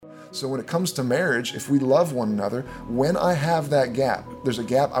So when it comes to marriage, if we love one another, when I have that gap, there's a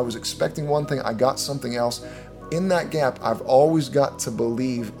gap, I was expecting one thing, I got something else. In that gap, I've always got to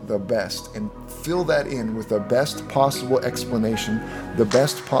believe the best and fill that in with the best possible explanation, the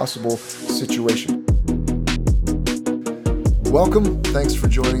best possible situation. Welcome. Thanks for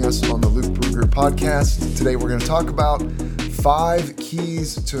joining us on the Luke Brugger podcast. Today we're going to talk about 5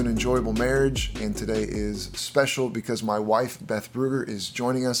 keys to an enjoyable marriage. And today is special because my wife, Beth Brugger, is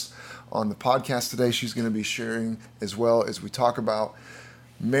joining us on the podcast today. She's going to be sharing as well as we talk about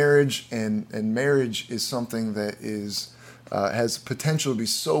marriage. And marriage is something that has potential to be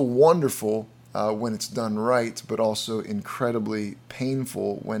so wonderful when it's done right, but also incredibly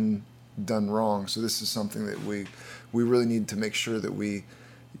painful when done wrong. So this is something that we really need to make sure that we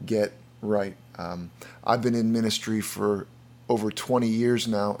get right. I've been in ministry for over 20 years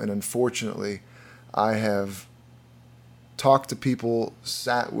now, and unfortunately, I have talked to people,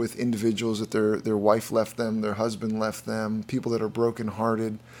 sat with individuals that their wife left them, their husband left them, people that are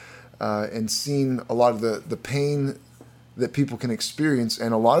brokenhearted, and seen a lot of the pain that people can experience.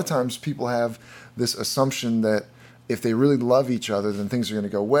 And a lot of times people have this assumption that if they really love each other, then things are going to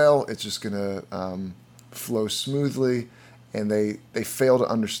go well, it's just going to flow smoothly. And they fail to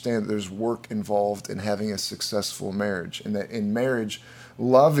understand that there's work involved in having a successful marriage. And that in marriage,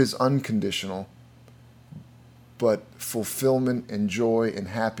 love is unconditional, but fulfillment and joy and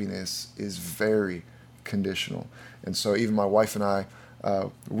happiness is very conditional. And so even my wife and I,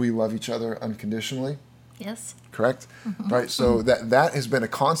 we love each other unconditionally. Yes. Correct? Mm-hmm. Right? So that has been a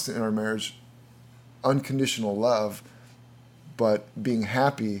constant in our marriage, unconditional love, but being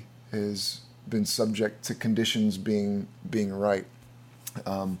happy is been subject to conditions being right.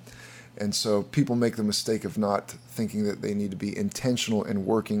 And so people make the mistake of not thinking that they need to be intentional in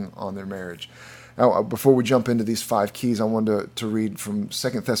working on their marriage. Now, before we jump into these 5 keys, I wanted to read from 2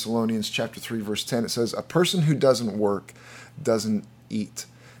 Thessalonians chapter 3, verse 10. It says, "A person who doesn't work doesn't eat."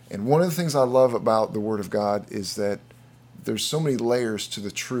 And one of the things I love about the Word of God is that there's so many layers to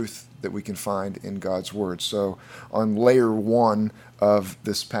the truth that we can find in God's Word. So on layer 1 of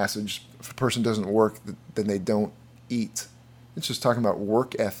this passage, if a person doesn't work, then they don't eat. It's just talking about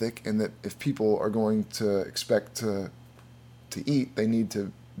work ethic, and that if people are going to expect to eat, they need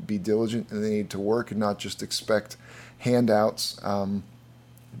to be diligent and they need to work and not just expect handouts.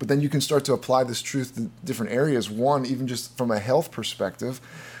 But then you can start to apply this truth to different areas. One, even just from a health perspective,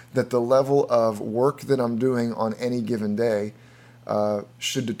 that the level of work that I'm doing on any given day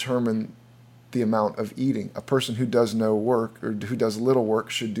should determine the amount of eating. A person who does no work or who does little work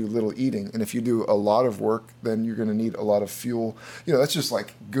should do little eating. And if you do a lot of work, then you're going to need a lot of fuel. That's just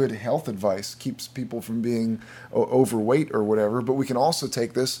like good health advice, keeps people from being overweight or whatever. But we can also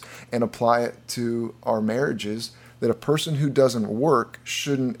take this and apply it to our marriages, that a person who doesn't work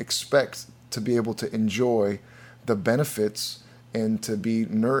shouldn't expect to be able to enjoy the benefits and to be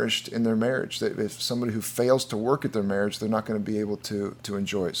nourished in their marriage. That if somebody who fails to work at their marriage, they're not going to be able to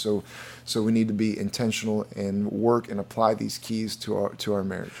enjoy it. So we need to be intentional and work and apply these keys to our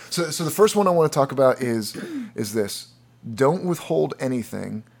marriage. So the first one I want to talk about is this: don't withhold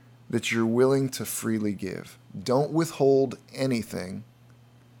anything that you're willing to freely give. Don't withhold anything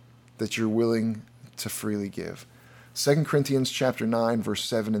that you're willing to freely give. 2 Corinthians chapter 9, verse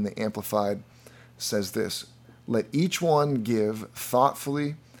 7 in the Amplified says this: "Let each one give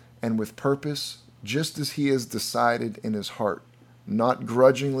thoughtfully and with purpose, just as he has decided in his heart, not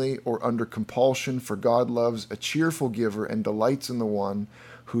grudgingly or under compulsion, for God loves a cheerful giver and delights in the one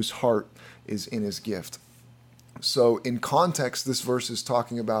whose heart is in his gift." So in context, this verse is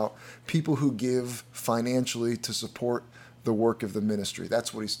talking about people who give financially to support the work of the ministry.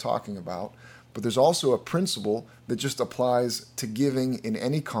 That's what he's talking about. But there's also a principle that just applies to giving in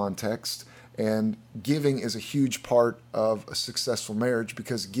any context. And giving is a huge part of a successful marriage,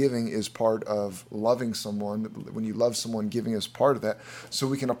 because giving is part of loving someone. When you love someone, giving is part of that. So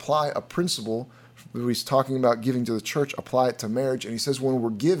we can apply a principle. He's talking about giving to the church, apply it to marriage. And he says when we're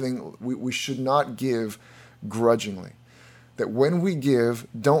giving, we should not give grudgingly. That when we give,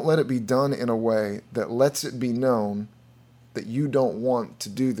 don't let it be done in a way that lets it be known that you don't want to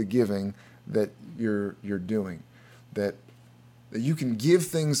do the giving that you're doing. That you can give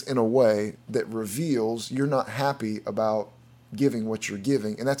things in a way that reveals you're not happy about giving what you're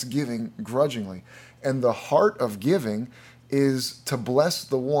giving, and that's giving grudgingly. And the heart of giving is to bless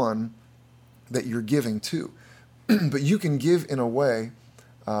the one that you're giving to. But you can give in a way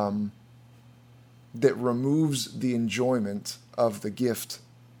that removes the enjoyment of the gift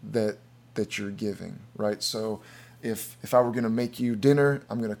that you're giving, right? So If I were going to make you dinner,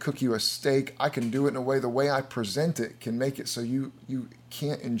 I'm going to cook you a steak, I can do it in a way, the way I present it can make it so you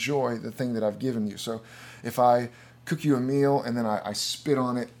can't enjoy the thing that I've given you. So if I cook you a meal and then I spit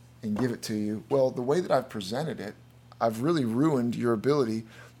on it and give it to you, well, the way that I've presented it, I've really ruined your ability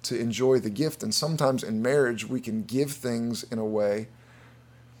to enjoy the gift. And sometimes in marriage, we can give things in a way.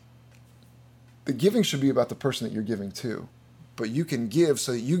 The giving should be about the person that you're giving to, but you can give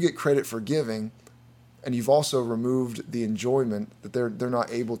so that you get credit for giving, and you've also removed the enjoyment that they're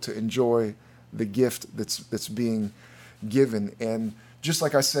not able to enjoy the gift that's being given. And just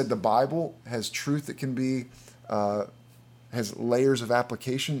like I said, the Bible has truth that can be has layers of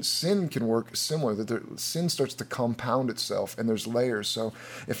application. Sin can work similar. Sin starts to compound itself, and there's layers. So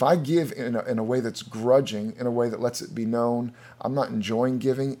if I give in a way that's grudging, in a way that lets it be known I'm not enjoying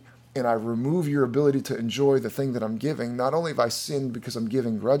giving, and I remove your ability to enjoy the thing that I'm giving, not only have I sinned because I'm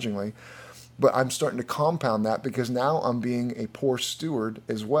giving grudgingly, but I'm starting to compound that because now I'm being a poor steward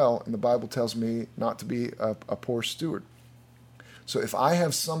as well, and the Bible tells me not to be a poor steward. So if I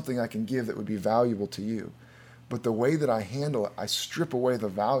have something I can give that would be valuable to you, but the way that I handle it, I strip away the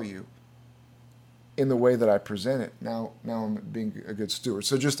value in the way that I present it, now I'm being a good steward.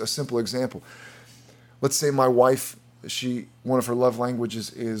 So just a simple example. Let's say my wife, one of her love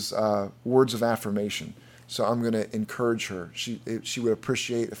languages is words of affirmation. So I'm going to encourage her. She would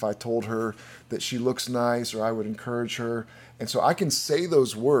appreciate if I told her that she looks nice, or I would encourage her. And so I can say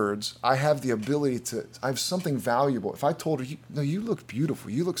those words. I have the ability I have something valuable. If I told her, you look beautiful.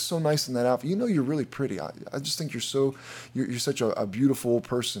 You look so nice in that outfit. You're really pretty. I just think you're such a beautiful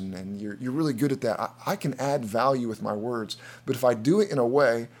person, and you're really good at that. I can add value with my words. But if I do it in a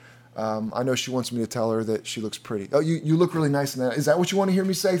way, I know she wants me to tell her that she looks pretty. Oh, you look really nice in that. Is that what you want to hear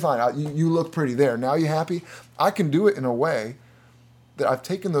me say? Fine. You look pretty there. Now you happy? I can do it in a way that I've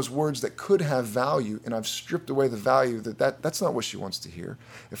taken those words that could have value and I've stripped away the value that's not what she wants to hear.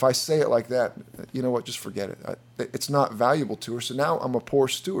 If I say it like that, you know what? Just forget it. It's not valuable to her. So now I'm a poor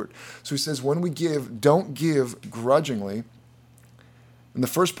steward. So he says, when we give, don't give grudgingly. In the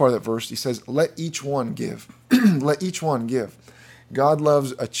first part of that verse, he says, let each one give. Let each one give. God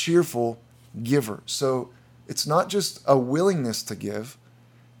loves a cheerful giver. So it's not just a willingness to give.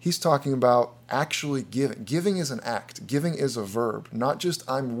 He's talking about actually giving. Giving is an act. Giving is a verb. Not just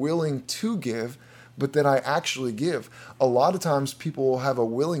I'm willing to give, but that I actually give. A lot of times people will have a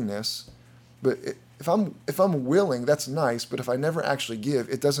willingness, but if I'm willing, that's nice, but if I never actually give,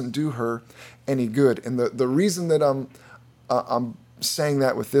 it doesn't do her any good. And the reason that I'm saying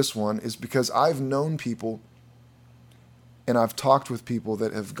that with this one is because I've known people and I've talked with people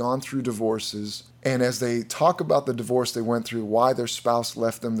that have gone through divorces, and as they talk about the divorce they went through, why their spouse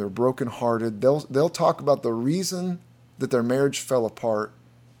left them, they're brokenhearted, they'll talk about the reason that their marriage fell apart,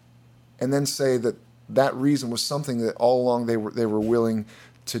 and then say that reason was something that all along they were willing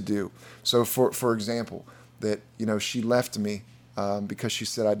to do. So for example, that she left me because she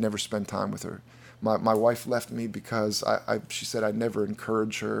said I'd never spend time with her. My wife left me because she said I'd never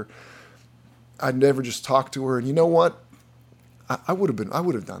encourage her. I'd never just talk to her, and you know what? I would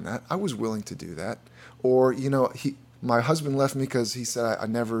have done that. I was willing to do that. Or, my husband left me because he said I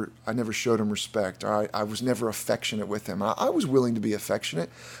never showed him respect, or I was never affectionate with him. I was willing to be affectionate.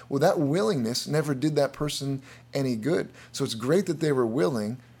 Well, that willingness never did that person any good. So it's great that they were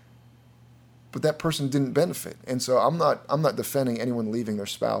willing, but that person didn't benefit. And so I'm not defending anyone leaving their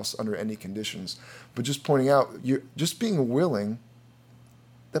spouse under any conditions, but just pointing out, you're just being willing,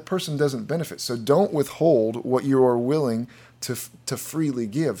 that person doesn't benefit. So don't withhold what you are willing to freely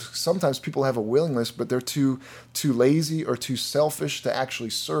give. Sometimes people have a willingness, but they're too lazy or too selfish to actually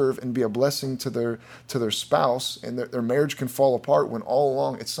serve and be a blessing to their spouse, and their marriage can fall apart when all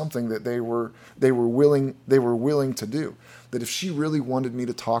along it's something that they were willing to do. That if she really wanted me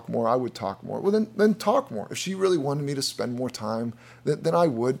to talk more, I would talk more. Well, then talk more. If she really wanted me to spend more time, then I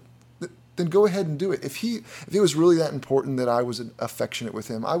would. Then go ahead and do it. If it was really that important that I was affectionate with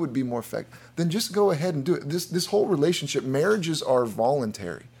him, I would be more affectionate. Then just go ahead and do it. This whole relationship, marriages are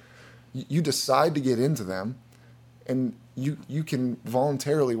voluntary. You decide to get into them, and you can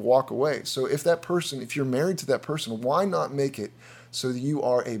voluntarily walk away. So if you're married to that person, why not make it so that you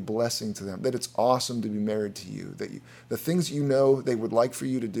are a blessing to them? That it's awesome to be married to you. That the things they would like for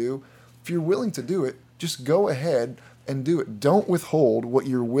you to do, if you're willing to do it, just go ahead and do it. Don't withhold what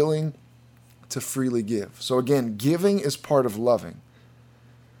you're willing to freely give. So again, giving is part of loving.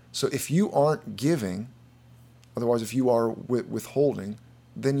 So if you aren't giving, otherwise if you are withholding,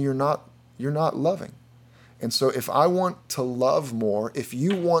 then you're not loving. And so if I want to love more, if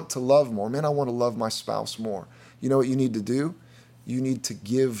you want to love more, man, I want to love my spouse more. You know what you need to do? You need to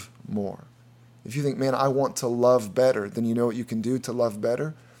give more. If you think, man, I want to love better, then you know what you can do to love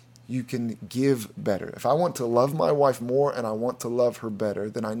better? You can give better. If I want to love my wife more and I want to love her better,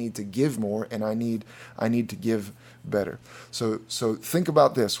 then I need to give more, and I need to give better. So think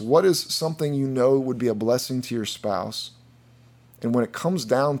about this. What is something you know would be a blessing to your spouse? And when it comes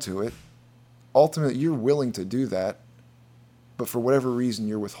down to it, ultimately you're willing to do that, but for whatever reason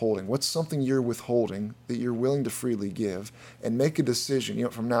you're withholding. What's something you're withholding that you're willing to freely give? And make a decision.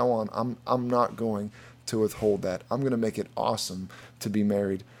 From now on, I'm not going to withhold that. I'm going to make it awesome to be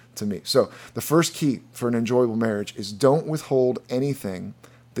married to me. So the first key for an enjoyable marriage is don't withhold anything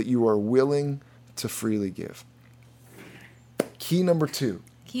that you are willing to freely give. Key number two.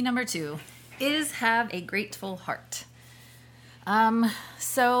 Key number 2 is have a grateful heart.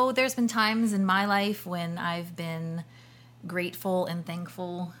 So there's been times in my life when I've been grateful and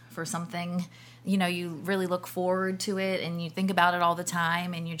thankful for something. You really look forward to it and you think about it all the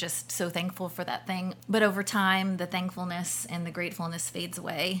time and you're just so thankful for that thing. But over time, the thankfulness and the gratefulness fades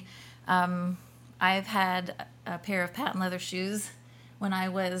away. I've had a pair of patent leather shoes when I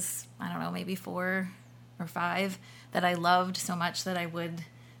was, maybe 4 or 5 that I loved so much that I would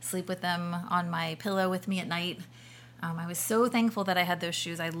sleep with them on my pillow with me at night. I was so thankful that I had those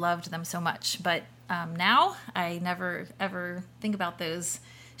shoes. I loved them so much. But now I never, ever think about those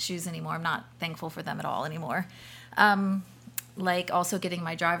shoes anymore. I'm not thankful for them at all anymore. Like also getting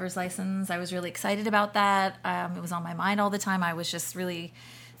my driver's license. I was really excited about that. It was on my mind all the time. I was just really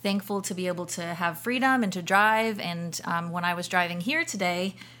thankful to be able to have freedom and to drive. And when I was driving here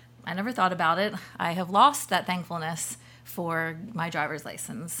today, I never thought about it. I have lost that thankfulness for my driver's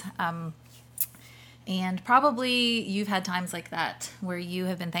license. And probably you've had times like that where you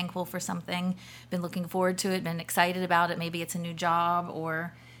have been thankful for something, been looking forward to it, been excited about it. Maybe it's a new job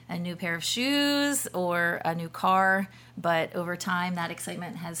or a new pair of shoes or a new car, but over time that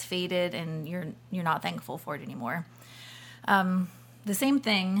excitement has faded and you're not thankful for it anymore. The same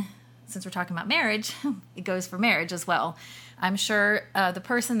thing, since we're talking about marriage, it goes for marriage as well. I'm sure the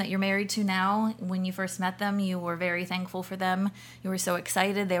person that you're married to now, when you first met them, you were very thankful for them. You were so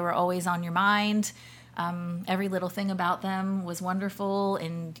excited. They were always on your mind. Every little thing about them was wonderful,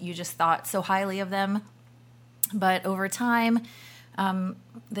 and you just thought so highly of them. But over time,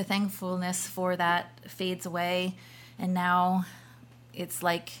 the thankfulness for that fades away, and now it's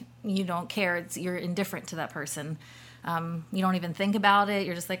like you don't care. You're indifferent to that person. You don't even think about it.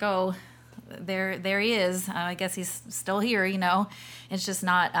 You're just like, oh, there he is. I guess he's still here, It's just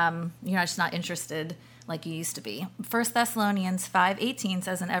not, you're just not interested like you used to be. 1 Thessalonians 5:18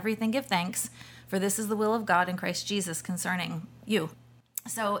 says, "In everything give thanks, for this is the will of God in Christ Jesus concerning you."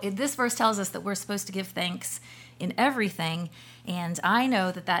 So this verse tells us that we're supposed to give thanks in everything, and I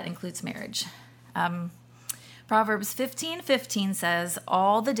know that includes marriage. Proverbs 15:15 says,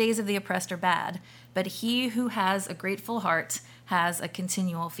 "All the days of the oppressed are bad, but he who has a grateful heart has a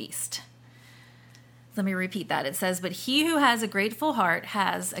continual feast." Let me repeat that. It says, "But he who has a grateful heart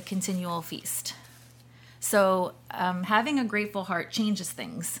has a continual feast." So having a grateful heart changes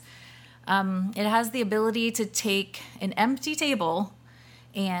things. It has the ability to take an empty table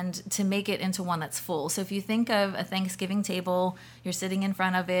and to make it into one that's full. So if you think of a Thanksgiving table, you're sitting in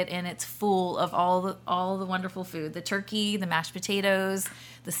front of it and it's full of all the wonderful food, the turkey, the mashed potatoes,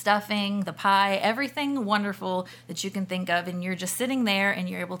 the stuffing, the pie, everything wonderful that you can think of, and you're just sitting there and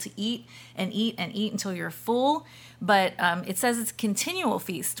you're able to eat and eat and eat until you're full. But it says it's a continual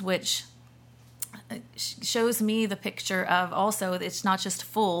feast, which shows me the picture of also it's not just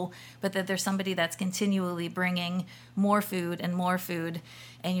full, but that there's somebody that's continually bringing more food,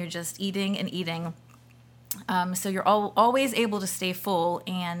 and you're just eating and eating. So you're always able to stay full,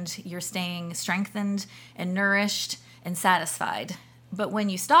 and you're staying strengthened and nourished and satisfied. But when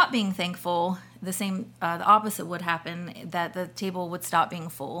you stop being thankful, the opposite would happen, that the table would stop being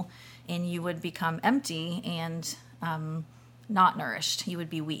full and you would become empty and not nourished. You would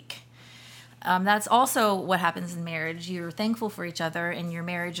be weak. That's also what happens in marriage. You're thankful for each other and your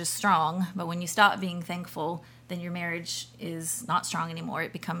marriage is strong, but when you stop being thankful, then your marriage is not strong anymore.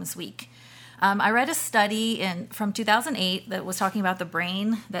 It becomes weak. I read a study from 2008 that was talking about the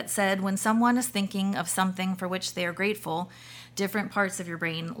brain that said when someone is thinking of something for which they are grateful, different parts of your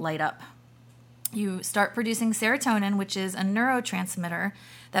brain light up. You start producing serotonin, which is a neurotransmitter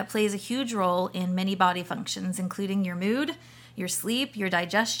that plays a huge role in many body functions, including your mood, your sleep, your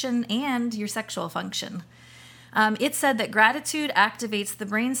digestion, and your sexual function. It said that gratitude activates the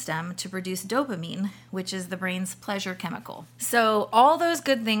brainstem to produce dopamine, which is the brain's pleasure chemical. So all those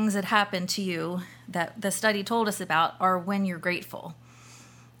good things that happen to you that the study told us about are when you're grateful.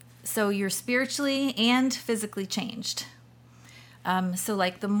 So you're spiritually and physically changed. So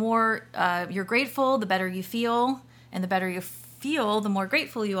like the more you're grateful, the better you feel, and the better you feel, the more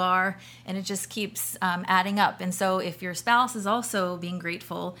grateful you are, and it just keeps adding up. And so if your spouse is also being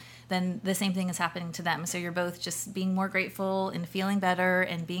grateful, then the same thing is happening to them. So you're both just being more grateful and feeling better,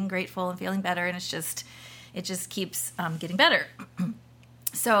 and being grateful and feeling better, and it just keeps getting better.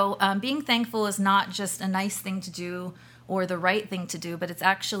 So being thankful is not just a nice thing to do or the right thing to do, but it's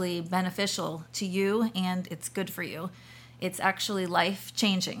actually beneficial to you, and it's good for you. It's actually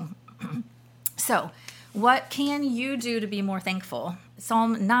life-changing. So, what can you do to be more thankful?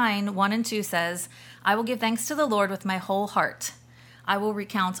 Psalm 9, 1 and 2 says, I will give thanks to the Lord with my whole heart. I will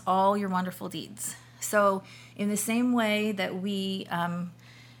recount all your wonderful deeds. So, in the same way that we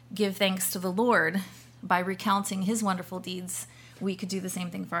give thanks to the Lord by recounting his wonderful deeds, we could do the same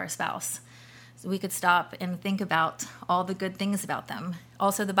thing for our spouse. So we could stop and think about all the good things about them.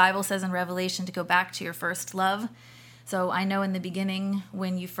 Also, the Bible says in Revelation to go back to your first love. So I know in the beginning,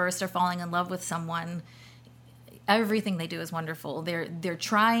 when you first are falling in love with someone, everything they do is wonderful. They're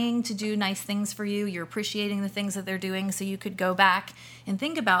trying to do nice things for you. You're appreciating the things that they're doing. So you could go back and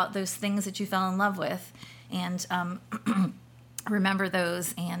think about those things that you fell in love with, and remember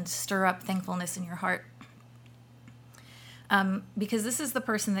those and stir up thankfulness in your heart. Because this is the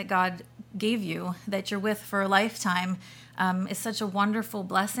person that God gave you, that you're with for a lifetime, is such a wonderful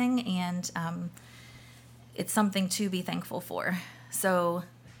blessing, and it's something to be thankful for. So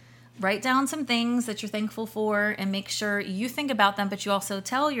write down some things that you're thankful for and make sure you think about them, but you also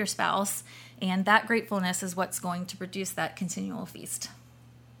tell your spouse, and that gratefulness is what's going to produce that continual feast.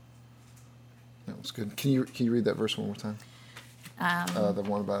 That was good. Can you read that verse one more time? The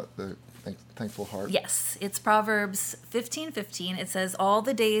one about the thankful heart. Yes, it's Proverbs 15:15. It says, all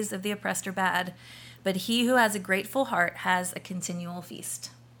the days of the oppressed are bad, but he who has a grateful heart has a continual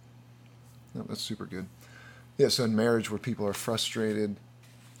feast. No, that's super good. Yeah, so in marriage where people are frustrated,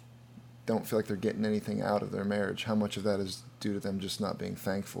 don't feel like they're getting anything out of their marriage, how much of that is due to them just not being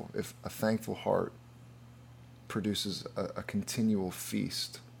thankful? If a thankful heart produces a continual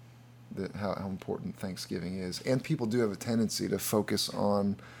feast, how important Thanksgiving is. And people do have a tendency to focus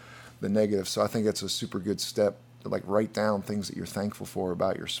on the negative. So I think that's a super good step to write down things that you're thankful for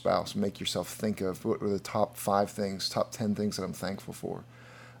about your spouse. Make yourself think of what are the top 5 things, top 10 things that I'm thankful for.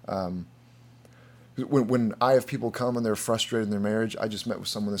 When I have people come and they're frustrated in their marriage, I just met with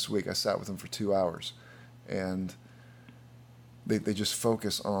someone this week. I sat with them for 2 hours, and they just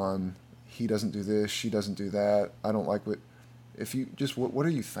focus on, he doesn't do this, she doesn't do that, I don't like what. If you just, what are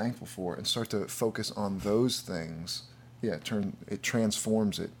you thankful for, and start to focus on those things, it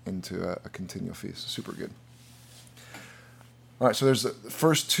transforms it into a continual feast. Super good. All right, so there's the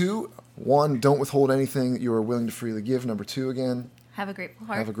first 2. 1, don't withhold anything that you are willing to freely give. Number 2 again, have a grateful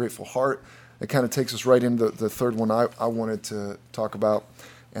heart. Have a grateful heart. It kind of takes us right into the third one I wanted to talk about,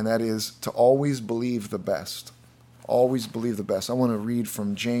 and that is to always believe the best. Always believe the best. I want to read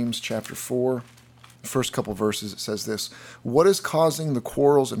from James chapter 4. The first couple verses, it says this: what is causing the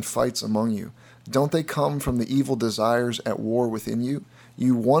quarrels and fights among you? Don't they come from the evil desires at war within you?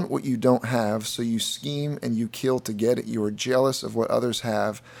 You want what you don't have, so you scheme and you kill to get it. You are jealous of what others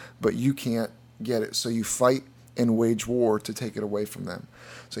have, but you can't get it, so you fight and wage war to take it away from them.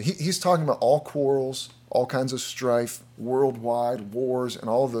 So he's talking about all quarrels, all kinds of strife, worldwide wars, and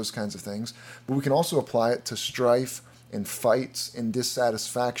all of those kinds of things. But we can also apply it to strife and fights and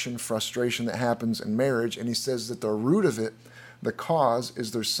dissatisfaction, frustration that happens in marriage. And he says that the root of it, the cause,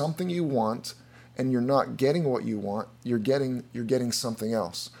 is there's something you want and you're not getting what you want. You're getting something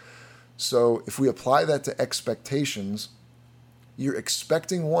else. So if we apply that to expectations, you're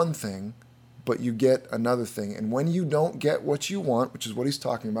expecting one thing, but you get another thing. And when you don't get what you want, which is what he's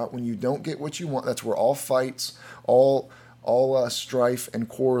talking about, when you don't get what you want, that's where all fights, all strife and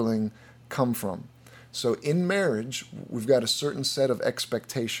quarreling come from. So in marriage, we've got a certain set of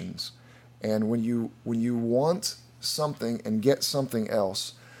expectations. And when you want something and get something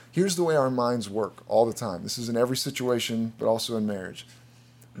else, here's the way our minds work all the time. This is in every situation, but also in marriage.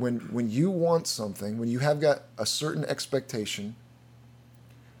 When you want something, when you have got a certain expectation,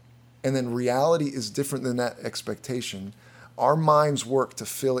 and then reality is different than that expectation, our minds work to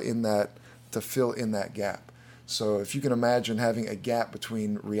fill in that gap. So if you can imagine having a gap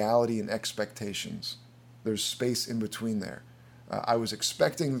between reality and expectations, there's space in between there. I was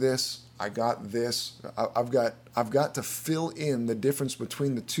expecting this, I got this. I've got to fill in the difference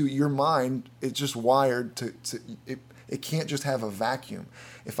between the two. Your mind is just wired to it can't just have a vacuum.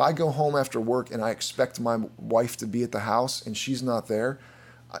 If I go home after work and I expect my wife to be at the house and she's not there,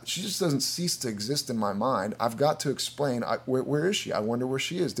 She just doesn't cease to exist in my mind. I've got to explain, where is she? I wonder where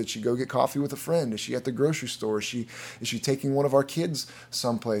she is. Did she go get coffee with a friend? Is she at the grocery store? Is she taking one of our kids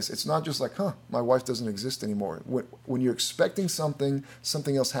someplace? It's not just like, my wife doesn't exist anymore. When you're expecting something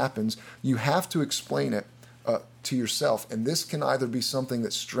else happens, you have to explain it to yourself. And this can either be something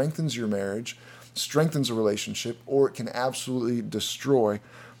that strengthens your marriage, strengthens a relationship, or it can absolutely destroy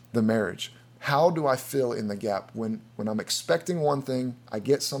the marriage. How do I fill in the gap? When I'm expecting one thing, I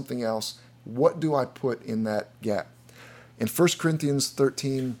get something else. What do I put in that gap? In 1 Corinthians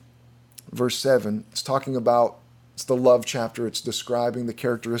 13, verse 7, it's the love chapter. It's describing the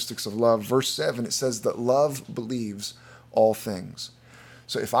characteristics of love. Verse 7, it says that love believes all things.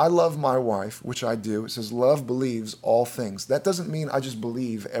 So if I love my wife, which I do, it says love believes all things. That doesn't mean I just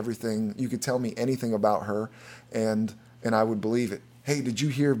believe everything. You could tell me anything about her and I would believe it. Hey, did you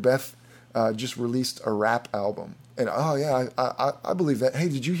hear Beth just released a rap album? And I believe that. Hey,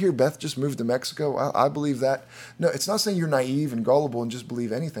 did you hear Beth just moved to Mexico? I believe that. No, it's not saying you're naive and gullible and just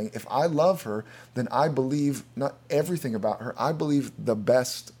believe anything. If I love her, then I believe not everything about her. I believe the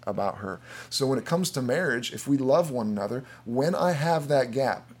best about her. So when it comes to marriage, if we love one another, when I have that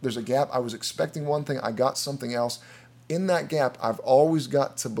gap, there's a gap, I was expecting one thing, I got something else. In that gap, I've always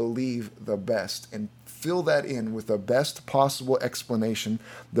got to believe the best and fill that in with the best possible explanation,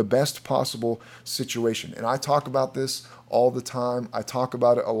 the best possible situation. And I talk about this all the time. I talk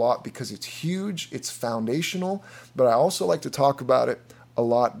about it a lot because it's huge, it's foundational, but I also like to talk about it a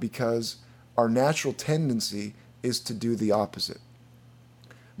lot because our natural tendency is to do the opposite.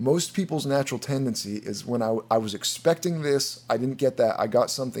 Most people's natural tendency is when I was expecting this, I didn't get that, I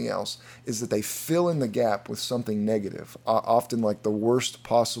got something else, is that they fill in the gap with something negative, often like the worst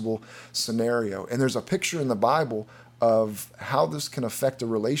possible scenario. And there's a picture in the Bible of how this can affect a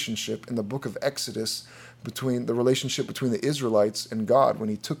relationship in the book of Exodus, between the relationship between the Israelites and God when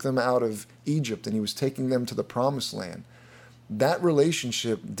he took them out of Egypt and he was taking them to the promised land. That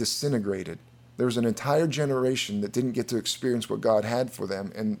relationship disintegrated. There was an entire generation that didn't get to experience what God had for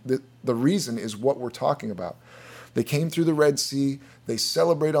them. And the reason is what we're talking about. They came through the Red Sea. They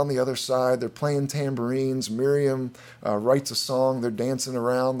celebrate on the other side. They're playing tambourines. Miriam writes a song. They're dancing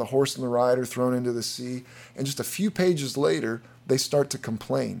around. The horse and the rider thrown into the sea. And just a few pages later, they start to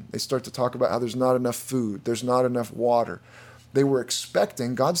complain. They start to talk about how there's not enough food. There's not enough water. They were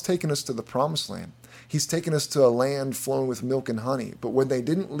expecting, God's taken us to the promised land. He's taken us to a land flowing with milk and honey. But when they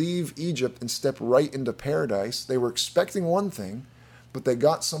didn't leave Egypt and step right into paradise, they were expecting one thing, but they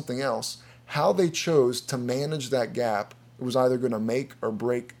got something else. How they chose to manage that gap was either going to make or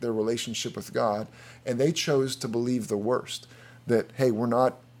break their relationship with God. And they chose to believe the worst. That, hey, we're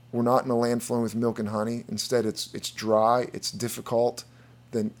not in a land flowing with milk and honey. Instead, it's dry, it's difficult.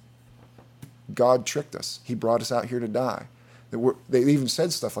 Then God tricked us. He brought us out here to die. They even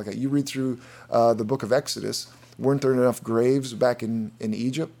said stuff like that. You read through the book of Exodus. Weren't there enough graves back in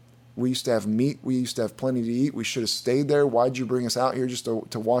Egypt? We used to have meat. We used to have plenty to eat. We should have stayed there. Why'd you bring us out here just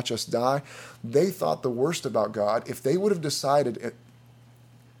to watch us die? They thought the worst about God. If they would have decided,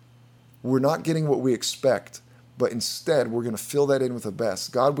 we're not getting what we expect, but instead we're going to fill that in with the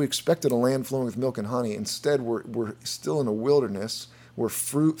best. God, we expected a land flowing with milk and honey. Instead, we're still in a wilderness where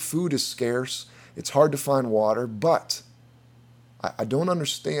food is scarce. It's hard to find water, but I don't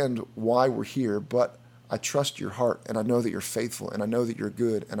understand why we're here, but I trust your heart, and I know that you're faithful, and I know that you're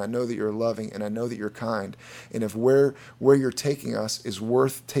good, and I know that you're loving, and I know that you're kind. And if where you're taking us is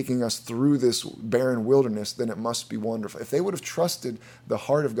worth taking us through this barren wilderness, then it must be wonderful. If they would have trusted the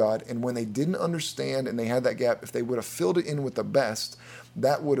heart of God, and when they didn't understand and they had that gap, if they would have filled it in with the best,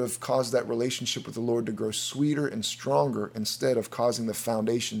 that would have caused that relationship with the Lord to grow sweeter and stronger instead of causing the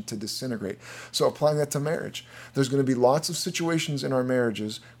foundation to disintegrate. So applying that to marriage, there's going to be lots of situations in our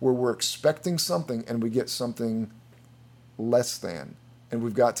marriages where we're expecting something and we get something less than, and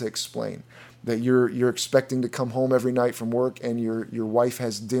we've got to explain that you're expecting to come home every night from work and your wife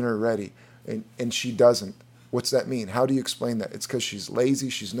has dinner ready and she doesn't. What's that mean? How do you explain that? It's because she's lazy.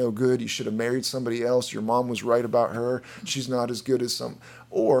 She's no good. You should have married somebody else. Your mom was right about her. She's not as good as some.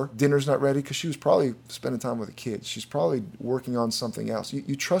 Or dinner's not ready because she was probably spending time with the kids. She's probably working on something else.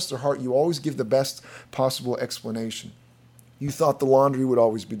 You trust her heart. You always give the best possible explanation. You thought the laundry would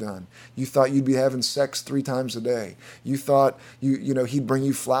always be done. You thought you'd be having sex 3 times a day. You thought he'd bring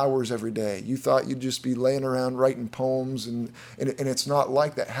you flowers every day. You thought you'd just be laying around writing poems, and it's not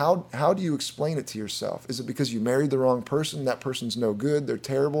like that. How do you explain it to yourself? Is it because you married the wrong person? That person's no good. They're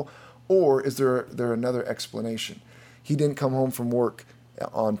terrible. Or is there another explanation? He didn't come home from work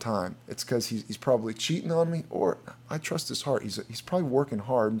on time. It's because he's probably cheating on me, or I trust his heart. He's probably working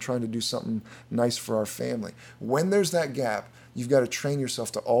hard and trying to do something nice for our family. When there's that gap, You've got to train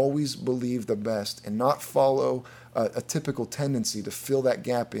yourself to always believe the best and not follow a typical tendency to fill that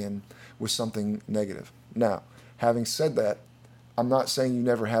gap in with something negative. Now, having said that, I'm not saying you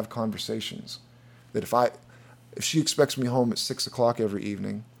never have conversations. That if she expects me home at 6 o'clock every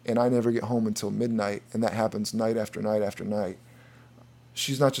evening and I never get home until midnight, and that happens night after night after night,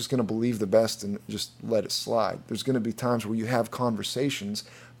 she's not just going to believe the best and just let it slide. There's going to be times where you have conversations,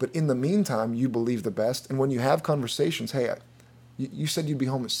 but in the meantime, you believe the best. And when you have conversations, hey, you said you'd be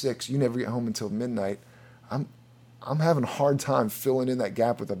home at 6, you never get home until midnight. I'm having a hard time filling in that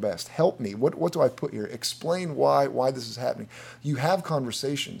gap with the best. Help me. What do I put here? Explain why this is happening. You have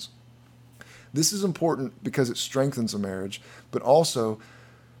conversations. This is important because it strengthens a marriage, but also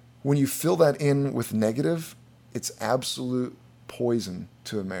when you fill that in with negative, it's absolute poison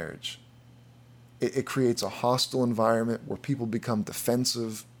to a marriage. It creates a hostile environment where people become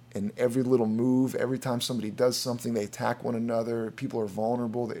defensive, and every little move, every time somebody does something, they attack one another. People are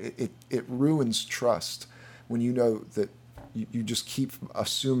vulnerable. It ruins trust when you know that you just keep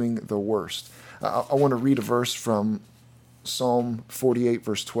assuming the worst. I want to read a verse from Psalm 48,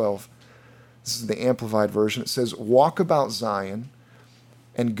 verse 12. This is the Amplified Version. It says, "Walk about Zion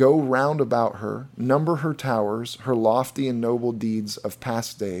and go round about her, number her towers, her lofty and noble deeds of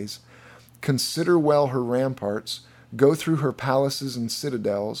past days. Consider well her ramparts, go through her palaces and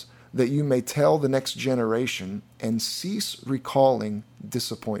citadels, that you may tell the next generation and cease recalling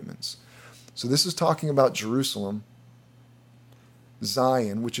disappointments." So this is talking about Jerusalem,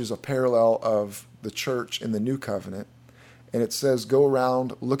 Zion, which is a parallel of the church in the New Covenant. And it says, go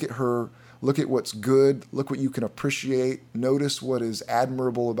around, look at her, look at what's good, look what you can appreciate, notice what is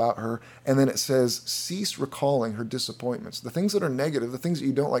admirable about her. And then it says, cease recalling her disappointments. The things that are negative, the things that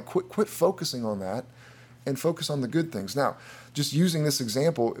you don't like, quit focusing on that and focus on the good things. Now, just using this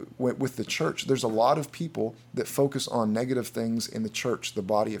example with the church, there's a lot of people that focus on negative things in the church, the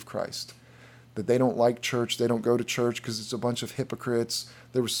body of Christ. That they don't like church, they don't go to church because it's a bunch of hypocrites.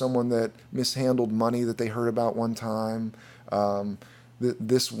 There was someone that mishandled money that they heard about one time.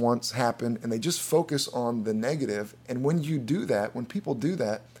 This once happened, and they just focus on the negative. And when you do that, when people do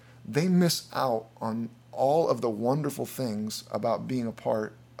that, they miss out on all of the wonderful things about being a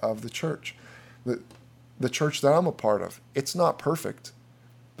part of the church. The church that I'm a part of, it's not perfect,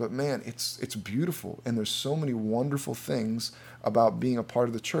 but man, it's beautiful, and there's so many wonderful things about being a part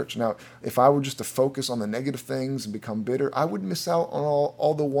of the church. Now, if I were just to focus on the negative things and become bitter, I would miss out on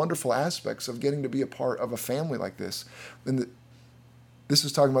all the wonderful aspects of getting to be a part of a family like this. And this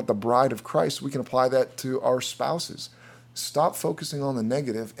is talking about the bride of Christ. We can apply that to our spouses. Stop focusing on the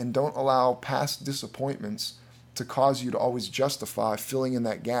negative and don't allow past disappointments to cause you to always justify filling in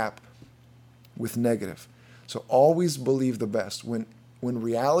that gap with negative. So always believe the best. When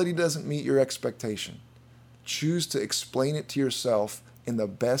reality doesn't meet your expectation, choose to explain it to yourself in the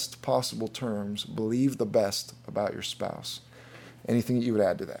best possible terms. Believe the best about your spouse. Anything that you would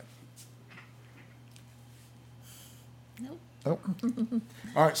add to that? Nope.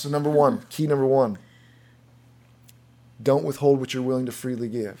 All right, so key number one, don't withhold what you're willing to freely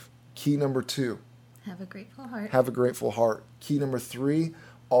give. Key number 2, have a grateful heart. Have a grateful heart. Key number 3,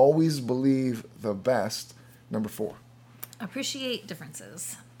 always believe the best. Number 4, appreciate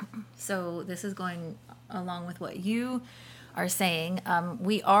differences. So this is going along with what you are saying.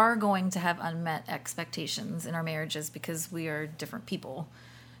 We are going to have unmet expectations in our marriages because we are different people.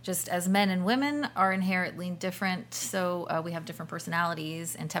 Just as men and women are inherently different, so we have different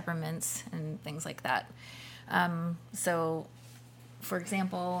personalities and temperaments and things like that. So, for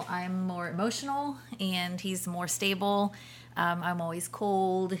example, I'm more emotional and he's more stable. I'm always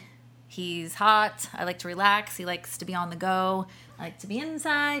cold. He's hot. I like to relax. He likes to be on the go. I like to be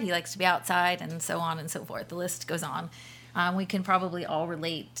inside. He likes to be outside, and so on and so forth. The list goes on. We can probably all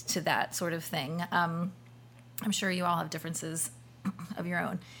relate to that sort of thing. I'm sure you all have differences of your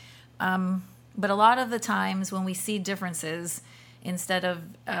own. But a lot of the times when we see differences, instead of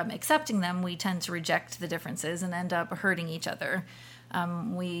accepting them, we tend to reject the differences and end up hurting each other.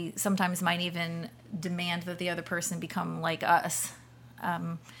 We sometimes might even demand that the other person become like us.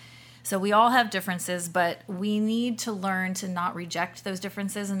 So we all have differences, but we need to learn to not reject those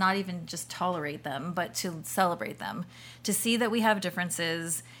differences and not even just tolerate them, but to celebrate them, to see that we have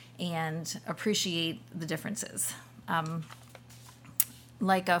differences and appreciate the differences.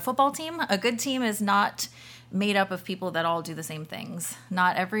 Like a football team, a good team is not made up of people that all do the same things.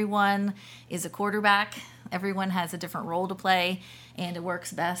 Not everyone is a quarterback. Everyone has a different role to play, and it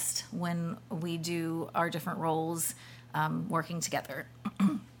works best when we do our different roles working together.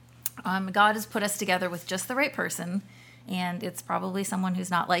 God has put us together with just the right person, and it's probably someone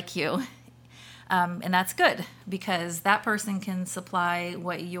who's not like you. And that's good because that person can supply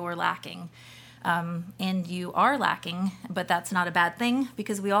what you're lacking. And you are lacking, but that's not a bad thing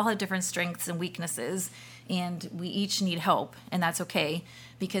because we all have different strengths and weaknesses, and we each need help, and that's okay.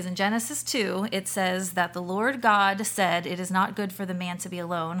 Because in Genesis 2, it says that the Lord God said, "It is not good for the man to be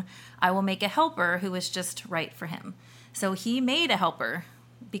alone. I will make a helper who is just right for him." So he made a helper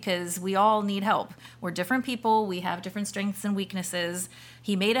because we all need help. We're different people. We have different strengths and weaknesses.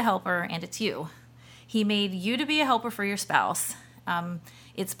 He made a helper, and it's you. He made you to be a helper for your spouse.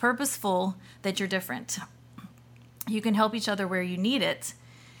 It's purposeful that you're different. You can help each other where you need it.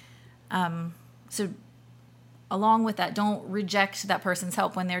 So along with that, don't reject that person's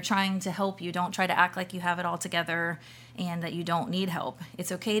help when they're trying to help you. Don't try to act like you have it all together and that you don't need help.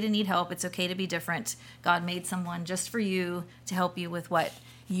 It's okay to need help. It's okay to be different. God made someone just for you to help you with what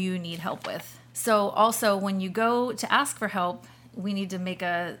you need help with. So also, when you go to ask for help, we need to make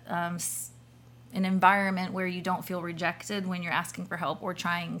an environment where you don't feel rejected when you're asking for help or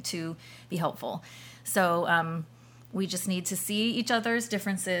trying to be helpful. So we just need to see each other's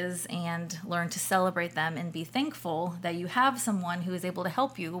differences and learn to celebrate them and be thankful that you have someone who is able to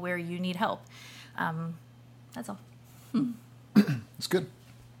help you where you need help. That's all. It's good.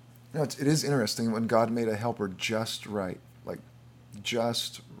 It is interesting when God made a helper just right, like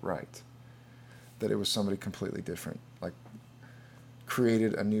just right, that it was somebody completely different, like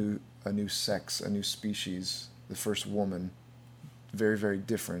created a new sex, a new species, the first woman, very, very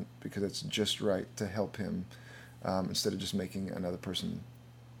different because it's just right to help him instead of just making another person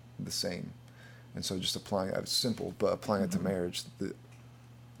the same. And so just applying it, it's simple, but applying it to marriage,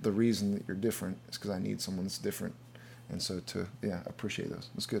 the reason that you're different is because I need someone that's different. And so appreciate those.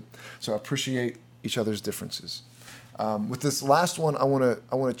 That's good. So appreciate each other's differences. With this last one, I want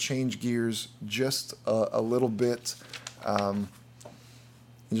to change gears just a little bit. And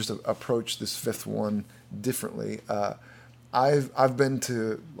just approach this fifth one differently. I've been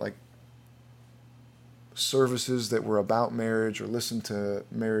to like services that were about marriage or listened to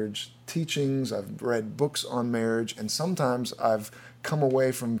marriage teachings. I've read books on marriage, and sometimes I've come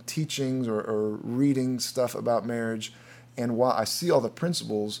away from teachings or reading stuff about marriage, and while I see all the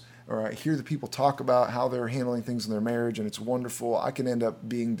principles or I hear the people talk about how they're handling things in their marriage and it's wonderful, I can end up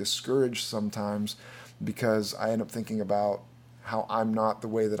being discouraged sometimes because I end up thinking about how I'm not the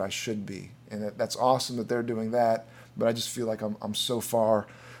way that I should be. And that's awesome that they're doing that, but I just feel like I'm so far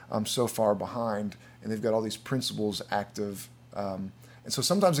behind, and they've got all these principles active. And so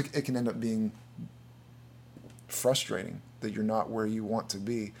sometimes it can end up being frustrating that you're not where you want to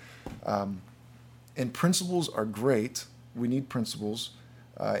be. And principles are great. We need principles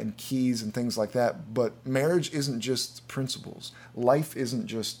and keys and things like that, but marriage isn't just principles. Life isn't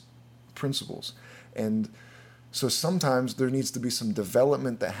just principles. And so sometimes there needs to be some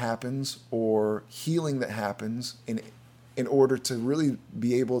development that happens or healing that happens in order to really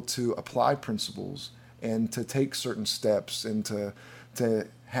be able to apply principles and to take certain steps and to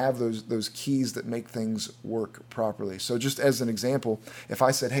have those keys that make things work properly. So just as an example, if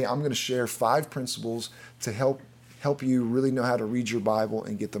I said, hey, I'm going to share 5 principles to help you really know how to read your Bible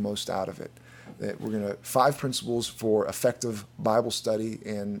and get the most out of it. That we're going to 5 principles for effective Bible study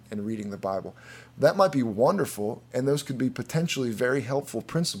and reading the Bible. That might be wonderful, and those could be potentially very helpful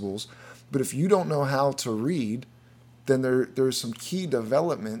principles, but if you don't know how to read, then there's some key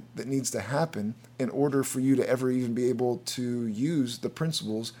development that needs to happen in order for you to ever even be able to use the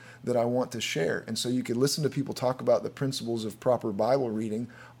principles that I want to share. And so you could listen to people talk about the principles of proper Bible reading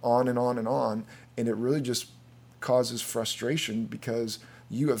on and on and on, and it really just causes frustration because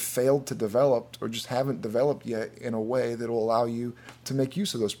you have failed to develop or just haven't developed yet in a way that will allow you to make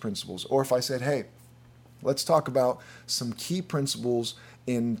use of those principles. Or if I said, hey, let's talk about some key principles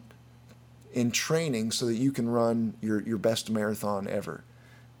in training so that you can run your best marathon ever.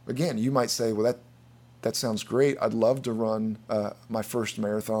 Again, you might say, well, that sounds great. I'd love to run my first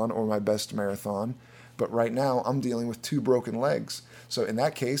marathon or my best marathon, but right now I'm dealing with 2 broken legs. So in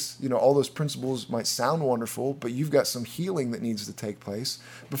that case, all those principles might sound wonderful, but you've got some healing that needs to take place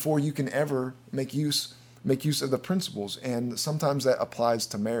before you can ever make use of the principles. And sometimes that applies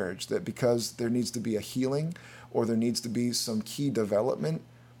to marriage, that because there needs to be a healing or there needs to be some key development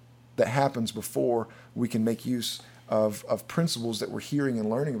that happens before we can make use of principles that we're hearing and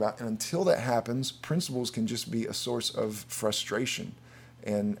learning about. And until that happens, principles can just be a source of frustration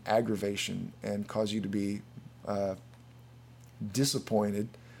and aggravation and cause you to be disappointed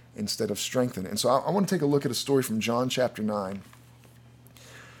instead of strengthened. And so I want to take a look at a story from John chapter 9.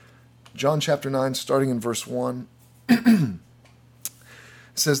 John chapter 9, starting in verse 1,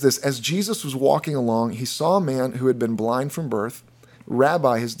 says this: As Jesus was walking along, he saw a man who had been blind from birth.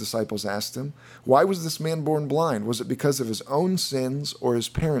 "Rabbi," his disciples asked him, "why was this man born blind? Was it because of his own sins or his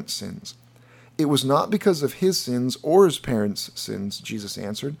parents' sins?" "It was not because of his sins or his parents' sins," Jesus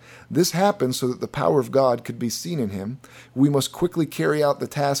answered. "This happened so that the power of God could be seen in him. We must quickly carry out the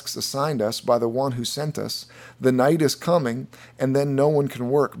tasks assigned us by the one who sent us. The night is coming, and then no one can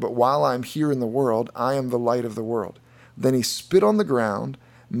work. But while I am here in the world, I am the light of the world." Then he spit on the ground,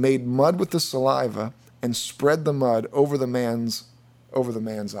 made mud with the saliva, and spread the mud over the man's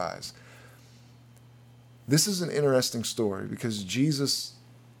eyes. This is an interesting story because Jesus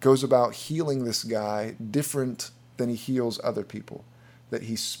goes about healing this guy different than he heals other people. That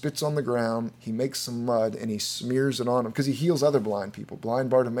he spits on the ground, he makes some mud, and he smears it on him because he heals other blind people. Blind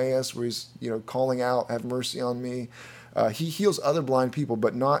Bartimaeus, where he's calling out, "Have mercy on me." He heals other blind people,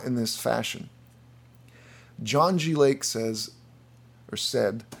 but not in this fashion. John G. Lake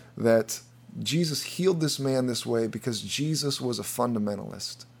said that Jesus healed this man this way because Jesus was a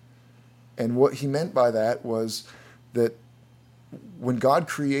fundamentalist. And what he meant by that was that when God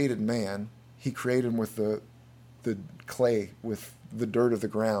created man, he created him with the clay, with the dirt of the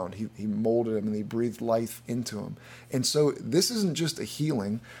ground. He molded him and he breathed life into him. And so this isn't just a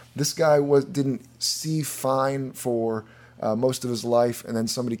healing. This guy didn't see fine for most of his life, and then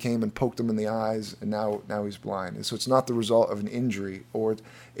somebody came and poked him in the eyes, and now he's blind. And so it's not the result of an injury, or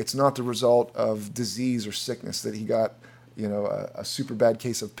it's not the result of disease or sickness that he got, a super bad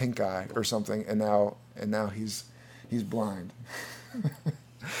case of pink eye or something, and now he's blind.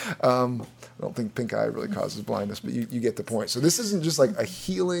 I don't think pink eye really causes blindness, but you get the point. So this isn't just like a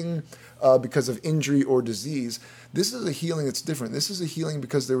healing because of injury or disease. This is a healing that's different. This is a healing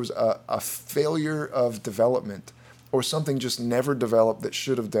because there was a failure of development, or something just never developed that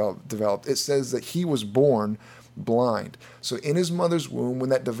should have developed. It says that he was born blind. So in his mother's womb, when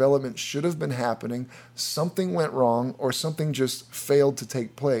that development should have been happening, something went wrong or something just failed to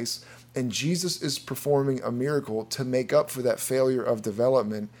take place. And Jesus is performing a miracle to make up for that failure of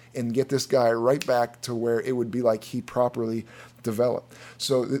development and get this guy right back to where it would be like he properly developed.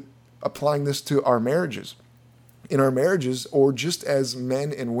 So applying this to our marriages. In our marriages, or just as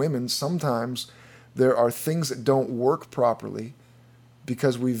men and women, sometimes there are things that don't work properly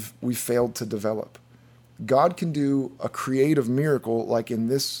because we've failed to develop. God can do a creative miracle like in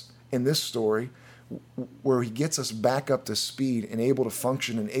this story, where he gets us back up to speed and able to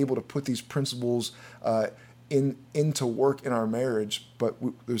function and able to put these principles into work in our marriage, but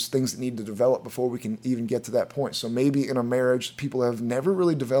there's things that need to develop before we can even get to that point. So maybe in a marriage, people have never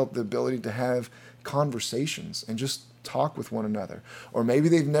really developed the ability to have conversations and just talk with one another. Or maybe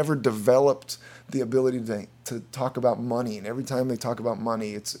they've never developed the ability to talk about money, and every time they talk about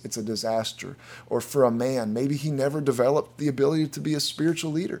money, it's a disaster. Or for a man, maybe he never developed the ability to be a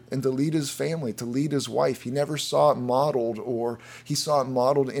spiritual leader and to lead his family, to lead his wife. He never saw it modeled, or he saw it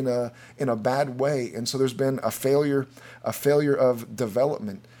modeled in a bad way. And so there's been a failure of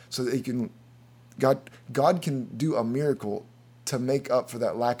development, so that God can do a miracle to make up for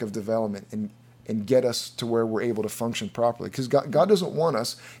that lack of development and get us to where we're able to function properly. Because God doesn't want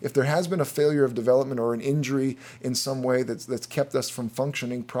us, if there has been a failure of development or an injury in some way that's kept us from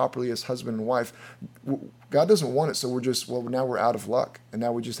functioning properly as husband and wife, God doesn't want it, so now we're out of luck. And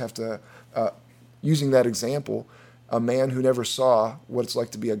now we just have to, using that example, a man who never saw what it's like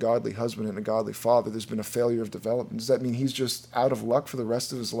to be a godly husband and a godly father, there's been a failure of development. Does that mean he's just out of luck for the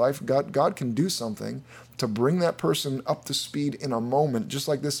rest of his life? God can do something to bring that person up to speed in a moment, just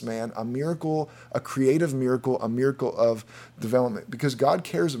like this man, a miracle, a creative miracle, a miracle of development. Because God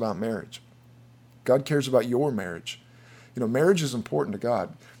cares about marriage. God cares about your marriage. Marriage is important to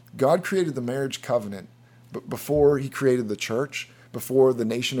God. God created the marriage covenant, but before he created the church, before the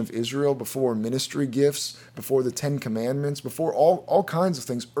nation of Israel, before ministry gifts, before the 10 Commandments, before all kinds of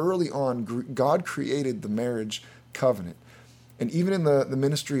things. Early on, God created the marriage covenant. And even in the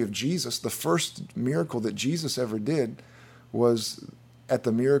ministry of Jesus, the first miracle that Jesus ever did was at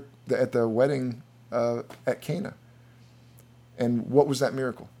the wedding at Cana. And what was that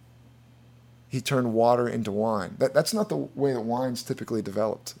miracle? He turned water into wine. That's not the way that wine's typically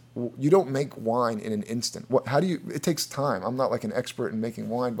developed. You don't make wine in an instant. It takes time. I'm not like an expert in making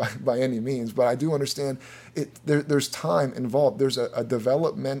wine by any means, but I do understand there's time involved. There's a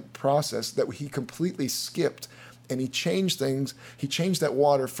development process that he completely skipped, and he changed things. He changed that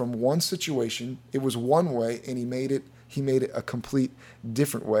water from one situation. It was one way, and he made it a complete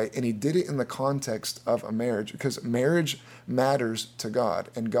different way, and he did it in the context of a marriage, because marriage matters to God,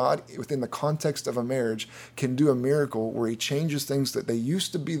 and God, within the context of a marriage, can do a miracle where he changes things that they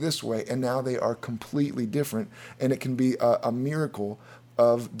used to be this way, and now they are completely different, and it can be a miracle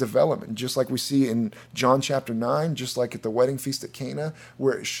of development, just like we see in John chapter 9, just like at the wedding feast at Cana,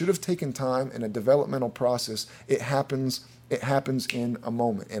 where it should have taken time in a developmental process. It happens in a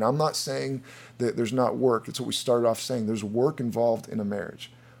moment. And I'm not saying that there's not work. It's what we started off saying. There's work involved in a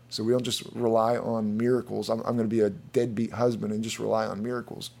marriage. So we don't just rely on miracles. I'm going to be a deadbeat husband and just rely on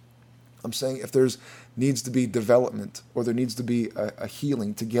miracles. I'm saying if there's needs to be development, or there needs to be a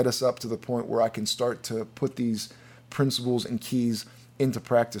healing to get us up to the point where I can start to put these principles and keys into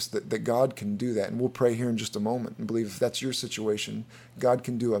practice, that God can do that. And we'll pray here in just a moment and believe if that's your situation, God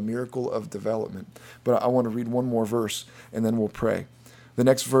can do a miracle of development. But I want to read one more verse and then we'll pray. The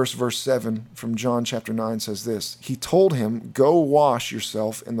next verse, verse 7 from John chapter 9 says this: He told him, "Go wash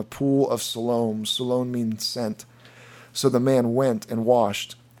yourself in the pool of Siloam." Siloam means sent. So the man went and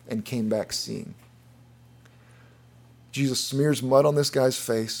washed and came back seeing. Jesus smears mud on this guy's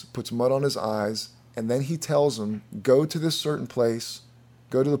face, puts mud on his eyes, and then he tells him, go to this certain place,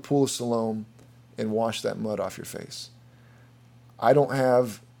 go to the pool of Siloam, and wash that mud off your face. I don't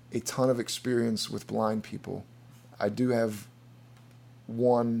have a ton of experience with blind people. I do have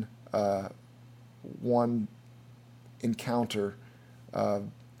one encounter that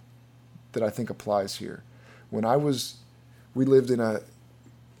I think applies here. We lived in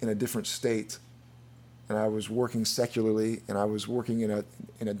a different state, and I was working secularly, and I was working in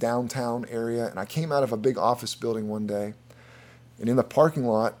a downtown area, and I came out of a big office building one day, and in the parking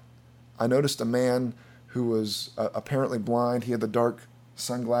lot, I noticed a man who was apparently blind. He had the dark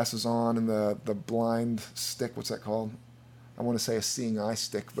sunglasses on and the blind stick. What's that called? I want to say a seeing eye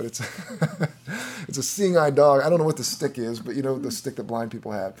stick, but it's it's a seeing eye dog. I don't know what the stick is, but you know the stick that blind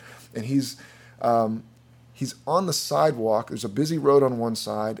people have. And he's on the sidewalk. There's a busy road on one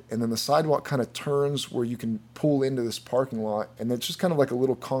side, and then the sidewalk kind of turns where you can pull into this parking lot, and it's just kind of like a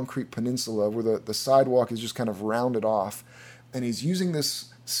little concrete peninsula where the sidewalk is just kind of rounded off, and he's using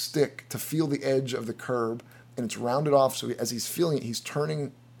this stick to feel the edge of the curb, and it's rounded off, so as he's feeling it,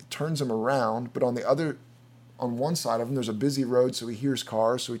 it turns him around, but on one side of him, there's a busy road, so he hears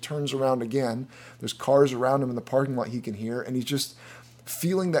cars, so he turns around again. There's cars around him in the parking lot he can hear, and he's just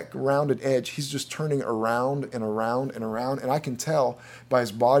feeling that rounded edge. He's just turning around and around and around, and I can tell by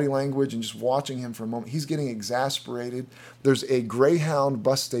his body language and just watching him for a moment, he's getting exasperated. There's a Greyhound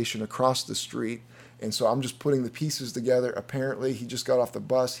bus station across the street, and so I'm just putting the pieces together. Apparently, he just got off the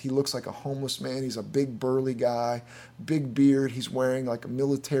bus. He looks like a homeless man. He's a big, burly guy, big beard. He's wearing like a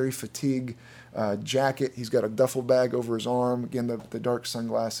military fatigue jacket. He's got a duffel bag over his arm. Again, the dark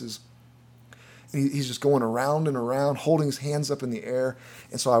sunglasses. And he's just going around and around, holding his hands up in the air.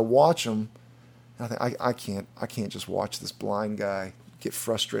 And so I watch him, and I think, I can't just watch this blind guy get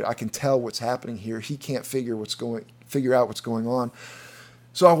frustrated. I can tell what's happening here. He can't figure out what's going on.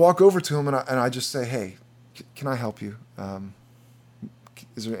 So I walk over to him and I just say, "Hey, can I help you?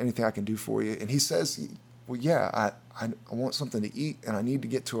 Is there anything I can do for you?" And he says, "Well, yeah, I want something to eat and I need to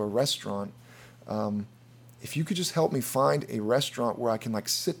get to a restaurant. If you could just help me find a restaurant where I can like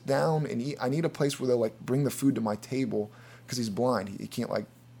sit down and eat. I need a place where they'll like bring the food to my table because he's blind. He can't go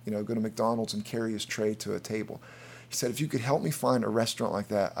to McDonald's and carry his tray to a table." He said, "If you could help me find a restaurant like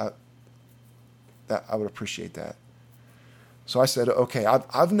that, I would appreciate that." So I said, "Okay,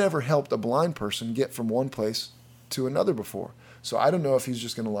 I've never helped a blind person get from one place to another before. So I don't know if he's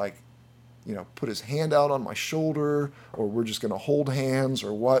just going to put his hand out on my shoulder, or we're just going to hold hands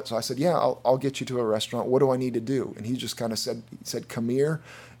or what." So I said, "Yeah, I'll get you to a restaurant. What do I need to do?" And he just kind of said, "Come here."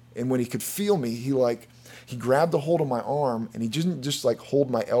 And when he could feel me, he grabbed a hold of my arm, and he didn't just like hold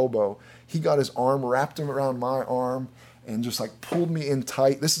my elbow. He got his arm, wrapped him around my arm, and just like pulled me in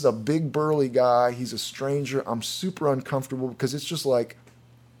tight. This is a big burly guy. He's a stranger. I'm super uncomfortable because it's just like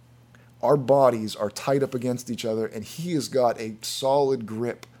our bodies are tight up against each other, and he has got a solid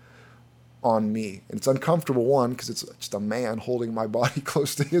grip on me. And it's uncomfortable, one, because it's just a man holding my body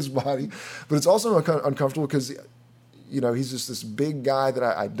close to his body, but it's also uncomfortable because he's just this big guy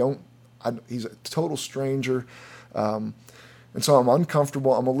that he's a total stranger, and so I'm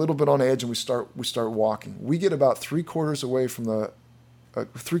uncomfortable. I'm a little bit on edge, and we start walking. We get about 3/4 away from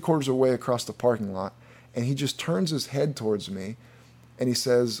 3/4 away across the parking lot, and he just turns his head towards me, and he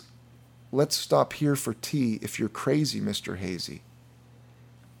says, "Let's stop here for tea if you're crazy, Mr. Hazy."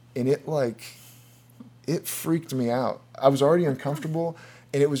 And it freaked me out. I was already uncomfortable,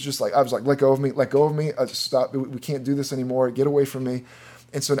 and it was just like, I was like, "Let go of me, stop, we can't do this anymore, get away from me."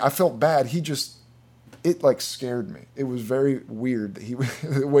 And so I felt bad. It like scared me. It was very weird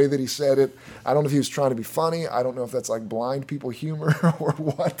the way that he said it. I don't know if he was trying to be funny. I don't know if that's like blind people humor or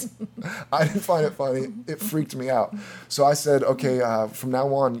what. I didn't find it funny. It freaked me out. So I said, "Okay, from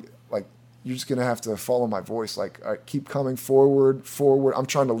now on, like, you're just going to have to follow my voice. Like, all right, keep coming forward. I'm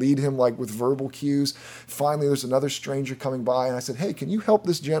trying to lead him like with verbal cues. Finally, there's another stranger coming by, and I said, hey, can you help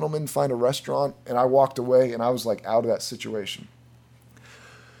this gentleman find a restaurant? And I walked away, and I was like out of that situation.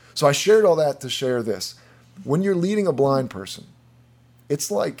 So I shared all that to share this. When you're leading a blind person, it's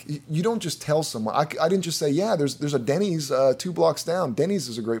like you don't just tell someone. I didn't just say, yeah, there's a Denny's 2 blocks down. Denny's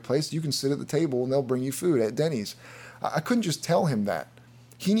is a great place. You can sit at the table, and they'll bring you food at Denny's. I couldn't just tell him that.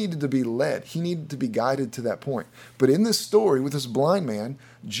 He needed to be led. He needed to be guided to that point. But in this story with this blind man,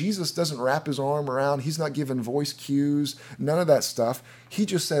 Jesus doesn't wrap his arm around. He's not giving voice cues, none of that stuff. He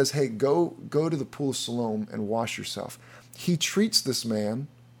just says, hey, go to the pool of Siloam and wash yourself. He treats this man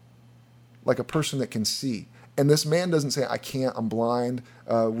like a person that can see. And this man doesn't say, I can't, I'm blind.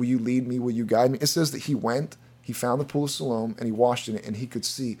 Will you lead me? Will you guide me? It says that he went, he found the pool of Siloam, and he washed in it, and he could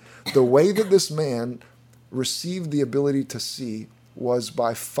see. The way that this man received the ability to see was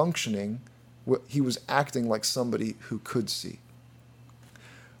by functioning. He was acting like somebody who could see.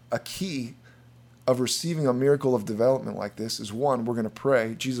 A key of receiving a miracle of development like this is, one, we're going to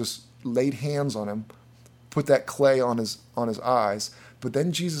pray. Jesus laid hands on him, put that clay on his eyes, but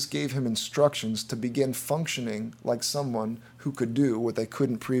then Jesus gave him instructions to begin functioning like someone who could do what they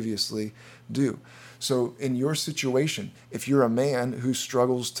couldn't previously do. So in your situation, if you're a man who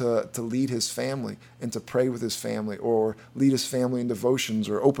struggles to lead his family and to pray with his family, or lead his family in devotions,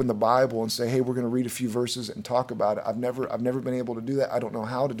 or open the Bible and say, hey, we're going to read a few verses and talk about it. I've never been able to do that. I don't know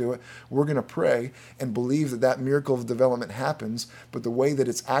how to do it. We're going to pray and believe that miracle of development happens, but the way that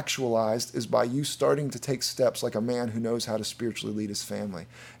it's actualized is by you starting to take steps like a man who knows how to spiritually lead his family.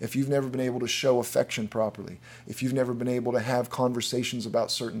 If you've never been able to show affection properly, if you've never been able to have conversations about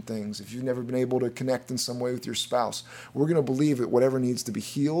certain things, if you've never been able to connect in some way with your spouse, we're going to believe that whatever needs to be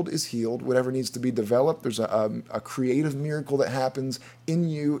healed is healed. Whatever needs to be developed, there's a creative miracle that happens in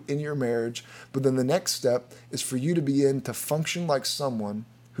you, in your marriage. But then the next step is for you to begin to function like someone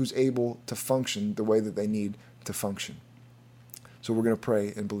who's able to function the way that they need to function. So we're going to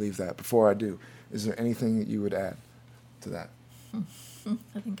pray and believe that. Before I do, is there anything that you would add to that?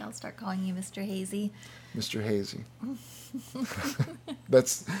 I think I'll start calling you Mr. Hazy. Mr. Hazy.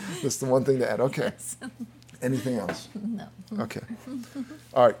 That's the one thing to add. Okay. Yes. Anything else? No. Okay.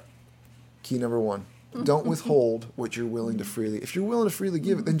 All right. Key number 1. Don't withhold what you're willing to freely. If you're willing to freely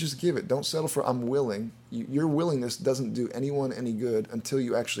give it, then just give it. Don't settle for I'm willing. Your willingness doesn't do anyone any good until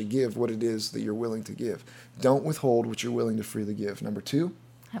you actually give what it is that you're willing to give. Don't withhold what you're willing to freely give. Number 2.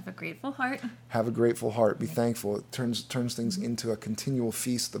 Have a grateful heart. Have a grateful heart. Be thankful. It turns things into a continual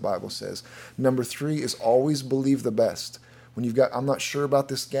feast, the Bible says. Number 3 is always believe the best. When you've got, I'm not sure about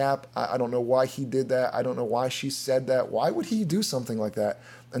this gap. I don't know why he did that. I don't know why she said that. Why would he do something like that?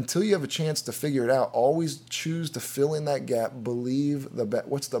 Until you have a chance to figure it out, always choose to fill in that gap. Believe the best.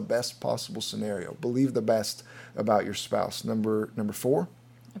 What's the best possible scenario? Believe the best about your spouse. Number 4.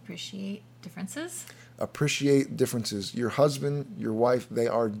 Appreciate differences. Appreciate differences. Your husband, your wife, they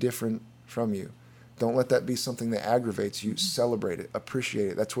are different from you. Don't let that be something that aggravates you. Celebrate it. Appreciate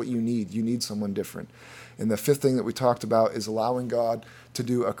it. That's what you need. You need someone different. And the 5th thing that we talked about is allowing God to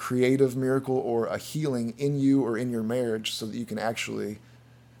do a creative miracle or a healing in you or in your marriage so that you can actually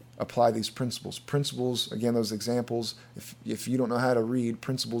apply these principles. Principles, again, those examples, if you don't know how to read,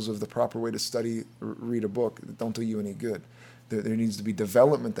 principles of the proper way to study or read a book, don't do you any good. There needs to be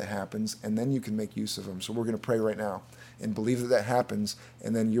development that happens, and then you can make use of them. So we're going to pray right now and believe that happens,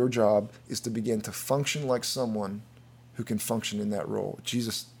 and then your job is to begin to function like someone who can function in that role.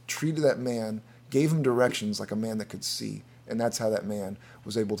 Jesus treated that man, gave him directions like a man that could see, and that's how that man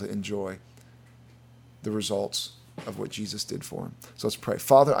was able to enjoy the results of what Jesus did for him. So let's pray.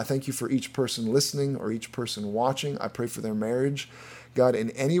 Father, I thank you for each person listening or each person watching. I pray for their marriage. God, in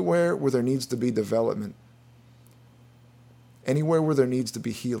anywhere where there needs to be development, anywhere where there needs to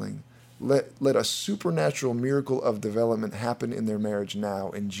be healing, let a supernatural miracle of development happen in their marriage now,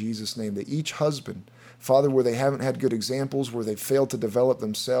 in Jesus' name. That each husband, Father, where they haven't had good examples, where they've failed to develop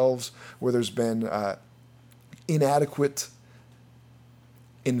themselves, where there's been inadequate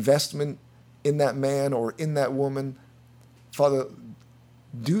investment in that man or in that woman, Father,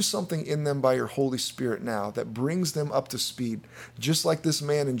 do something in them by your Holy Spirit now that brings them up to speed. Just like this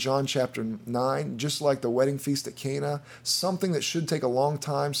man in John chapter 9, just like the wedding feast at Cana, something that should take a long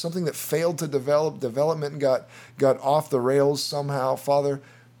time, something that failed to development got off the rails somehow. Father,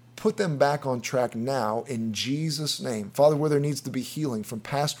 Put them back on track now in Jesus' name. Father, where there needs to be healing from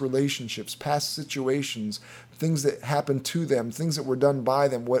past relationships, past situations, things that happened to them, things that were done by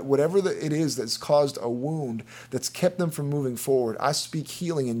them, whatever it is that's caused a wound, that's kept them from moving forward, I speak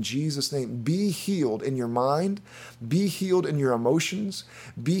healing in Jesus' name. Be healed in your mind. Be healed in your emotions.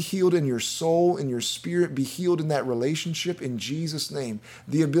 Be healed in your soul, in your spirit. Be healed in that relationship in Jesus' name.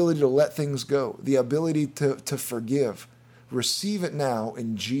 The ability to let things go. The ability to forgive. Receive it now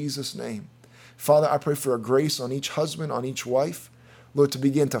in Jesus' name. Father, I pray for a grace on each husband, on each wife, Lord, to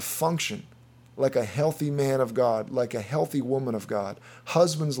begin to function like a healthy man of God, like a healthy woman of God.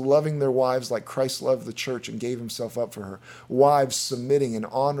 Husbands loving their wives like Christ loved the church and gave himself up for her. Wives submitting and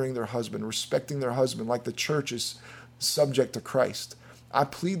honoring their husband, respecting their husband like the church is subject to Christ. I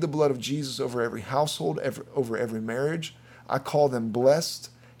plead the blood of Jesus over every household, over every marriage. I call them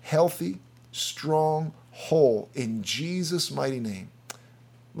blessed, healthy, strong, whole, in Jesus' mighty name.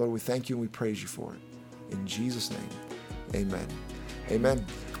 Lord, we thank you and we praise you for it. In Jesus' name, amen. Amen.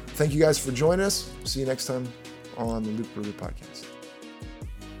 Thank you guys for joining us. See you next time on the Luke Brewer Podcast.